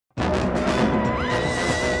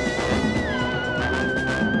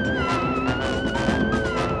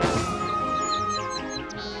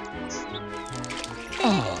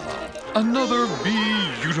Another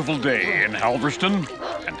beautiful day in Halverston,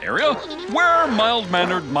 an area where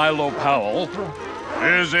mild-mannered Milo Powell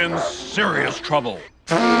is in serious trouble.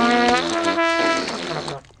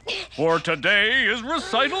 For today is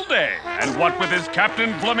recital day, and what with his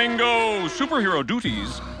Captain Flamingo superhero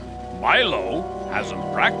duties, Milo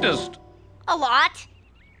hasn't practiced. A lot.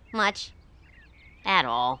 Much. At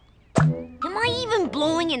all. Am I even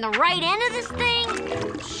blowing in the right end of this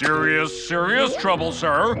thing? Serious trouble,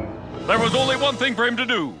 sir. There was only one thing for him to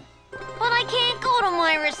do. But I can't go to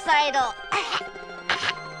my recital. I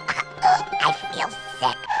feel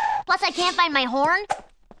sick. Plus, I can't find my horn.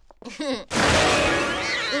 Oops.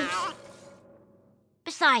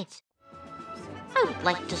 Besides, I would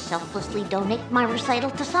like to selflessly donate my recital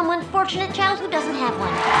to some unfortunate child who doesn't have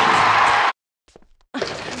one.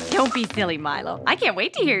 Don't be silly, Milo. I can't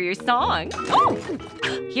wait to hear your song. Oh,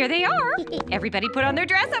 here they are. Everybody put on their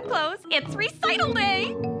dress-up clothes. It's recital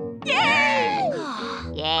day. Yay!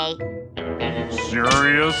 Yay.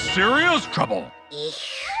 Serious trouble.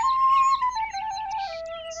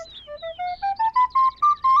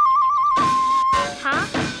 Huh?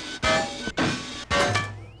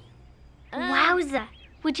 Wowza.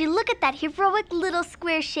 Would you look at that heroic little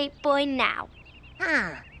square-shaped boy now?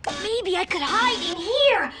 Maybe I could hide in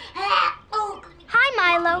here.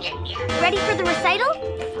 Hi, Milo. Ready for the recital?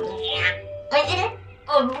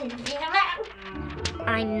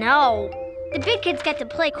 I know. The big kids get to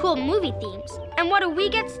play cool movie themes. And what do we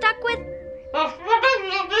get stuck with?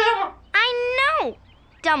 I know.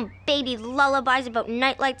 Dumb baby lullabies about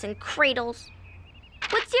nightlights and cradles.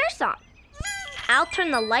 What's your song? I'll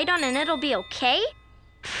turn the light on and it'll be okay?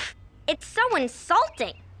 It's so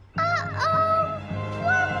insulting. Uh-oh,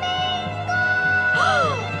 Flamingo!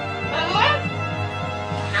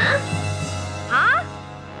 Huh?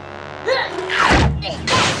 That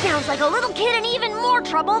sounds like a little kid in even more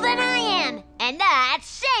trouble than I am. And that's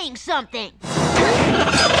saying something.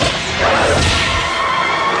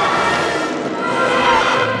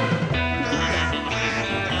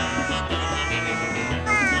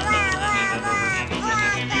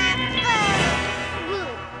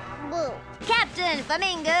 Captain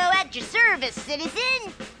Flamingo at your service,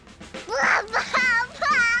 citizen.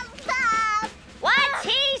 What's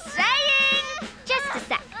he saying? Just a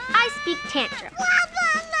sec. I speak tantrum.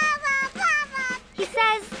 He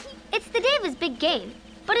says it's the day of his big game,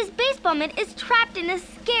 but his baseball mitt is trapped in a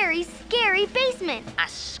scary basement. A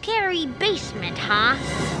scary basement, huh?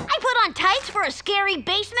 I put on tights for a scary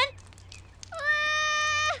basement?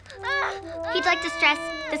 He'd like to stress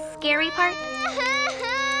the scary part.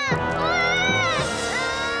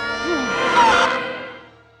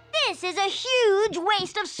 This is a huge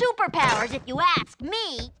waste of superpowers, if you ask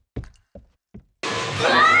me.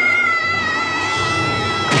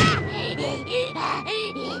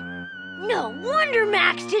 No wonder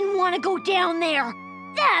Max didn't want to go down there.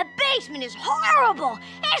 That basement is horrible.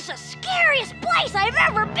 It's the scariest place I've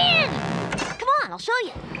ever been. Come on, I'll show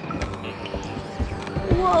you.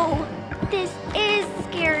 Whoa, this is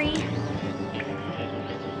scary.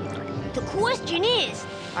 The question is,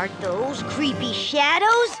 are those creepy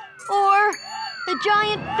shadows? Or a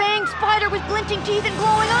giant fanged spider with glinting teeth and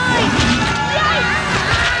glowing eyes?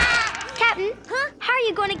 Yikes! Captain, how are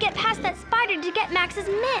you going to get past that spider to get Max's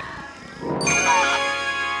mitt?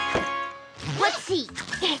 Let's see.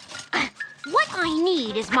 What I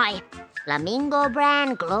need is my Flamingo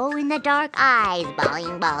brand glow-in-the-dark eyes.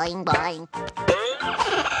 Boing, boing, boing.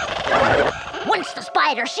 Once the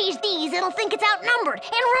spider sees these, it'll think it's outnumbered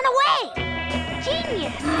and run away.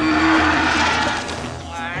 Genius!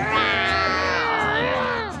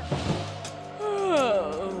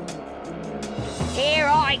 Here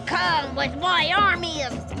I come with my army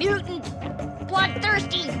of mutant,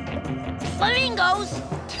 bloodthirsty flamingos.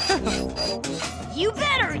 You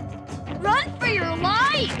better run for your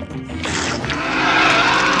life.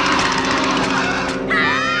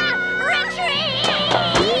 Retreat!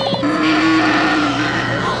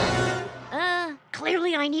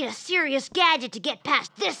 Clearly I need a serious gadget to get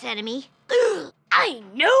past this enemy. I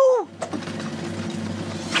know!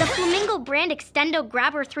 The Flamingo brand Extendo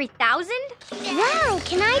Grabber 3000? Wow,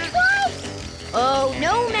 can I try? Oh,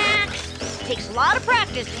 no, Max. Takes a lot of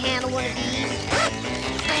practice to handle one of these.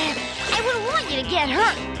 I wouldn't want you to get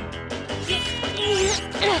hurt. This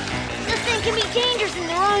thing can be dangerous in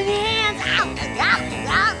the wrong hands.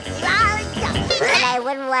 But I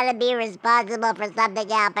wouldn't want to be responsible for something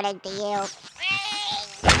happening to you.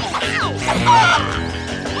 Hey, let go!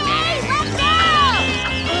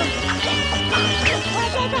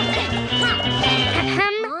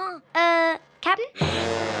 Captain?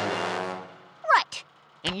 Right.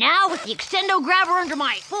 And now, with the extendo grabber under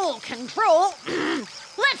my full control,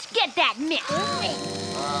 let's get that mitt.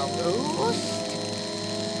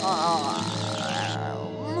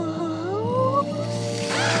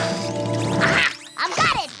 I've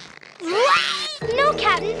got it. No,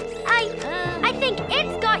 Captain. I think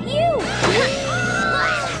it's got you.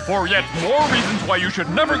 For yet more reasons why you should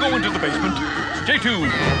never go into the basement, stay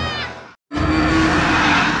tuned.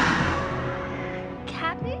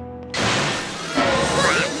 Captain?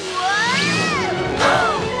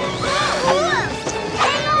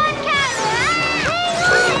 Hang on, Captain.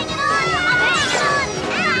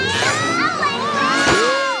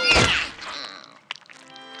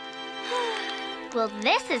 Well,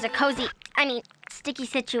 this is a sticky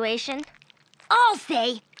situation. I'll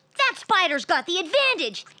say, that spider's got the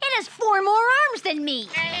advantage. It has 4 more arms than me.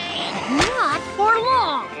 Not for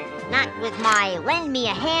long. Not with my lend me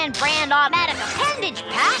a hand brand automatic appendage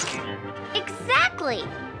pack. Exactly.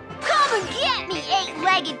 Come and get me,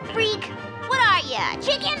 8-legged freak. What are ya,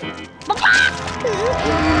 chicken?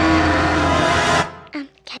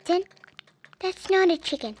 Captain? That's not a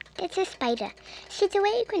chicken. That's a spider. See, the way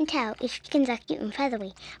you can tell is chickens are cute and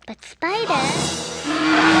feathery, but spiders...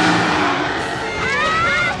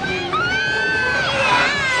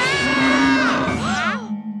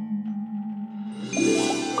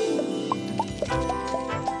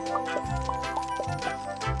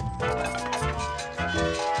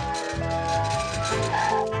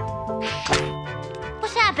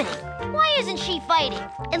 What's happening? Why isn't she fighting?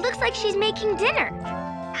 It looks like she's making dinner.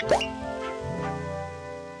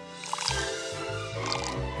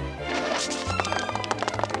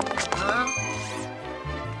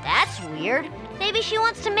 That's weird. Maybe she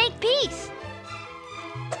wants to make peace.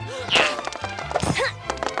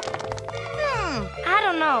 I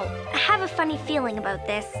don't know. I have a funny feeling about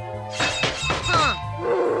this.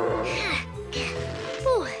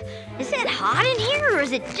 Ooh, is it hot in here, or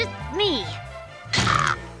is it just me?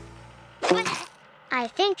 I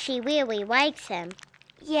think she really likes him.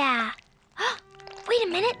 Yeah. Wait a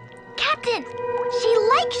minute. Captain, she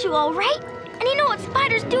likes you, all right? And you know what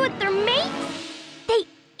spiders do with their mates? They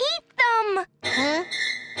eat them. Huh?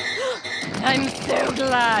 I'm so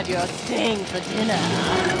glad you're staying for dinner.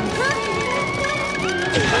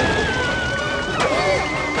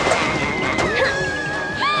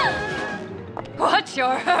 What's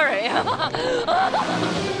your hurry?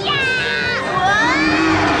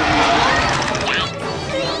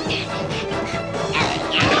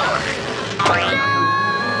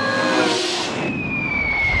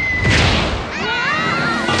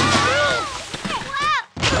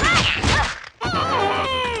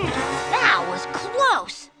 That was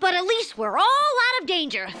close, but at least we're all out of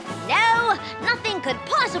danger. No, nothing could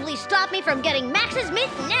possibly stop me from getting Max's mitt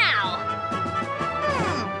now.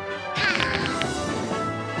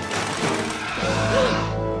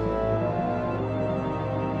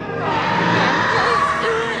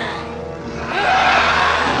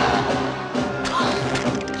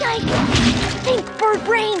 Yikes! Think, bird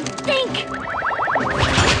brain, think!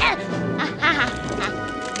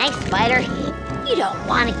 Nice, spider. You don't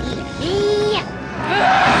want to eat me.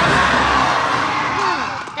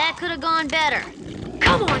 That could have gone better.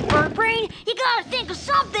 Come on, bird brain. You gotta think of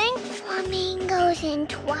something. Flamingo's in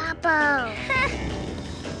trouble.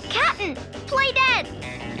 Captain, play dead.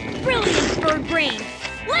 Brilliant, bird brain.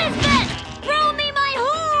 Lisbeth, throw me my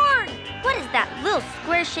horn. What is that little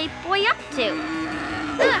square-shaped boy up to?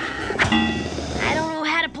 I don't know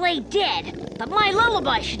how to play dead, but my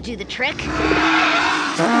lullaby should do the trick.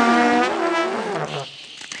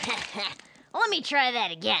 Let me try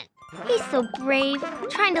that again. He's so brave,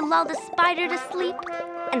 trying to lull the spider to sleep.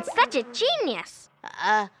 And such a genius.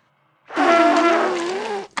 Let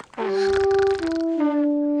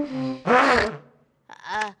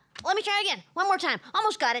me try again. One more time.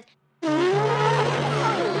 Almost got it.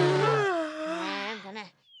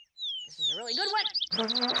 This is a really good one.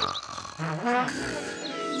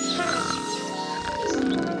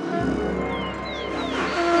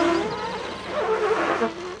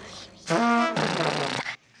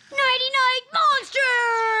 Nighty-night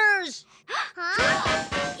monsters!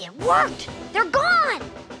 It worked! They're gone!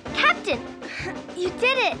 Captain, you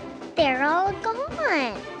did it. They're all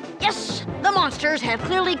gone. Yes, the monsters have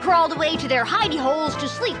clearly crawled away to their hidey holes to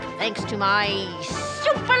sleep, thanks to my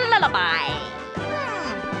super lullaby.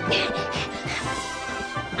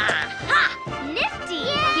 Aha! Nifty.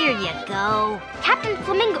 Here you go. Captain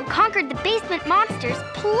Flamingo conquered the basement monsters,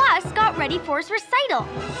 plus got ready for his recital.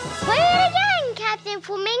 Play it again, Captain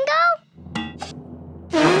Flamingo.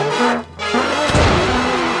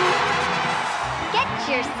 Get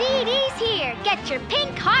your CDs here. Get your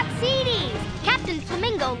pink hot CDs. Captain Captain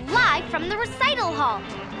Flamingo live from the recital hall.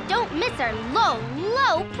 Don't miss our low,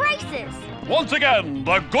 low prices. Once again,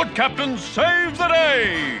 the good captain saves the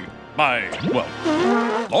day by,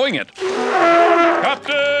 well, blowing it.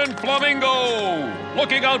 Captain Flamingo,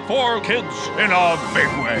 looking out for kids in a big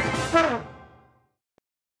way.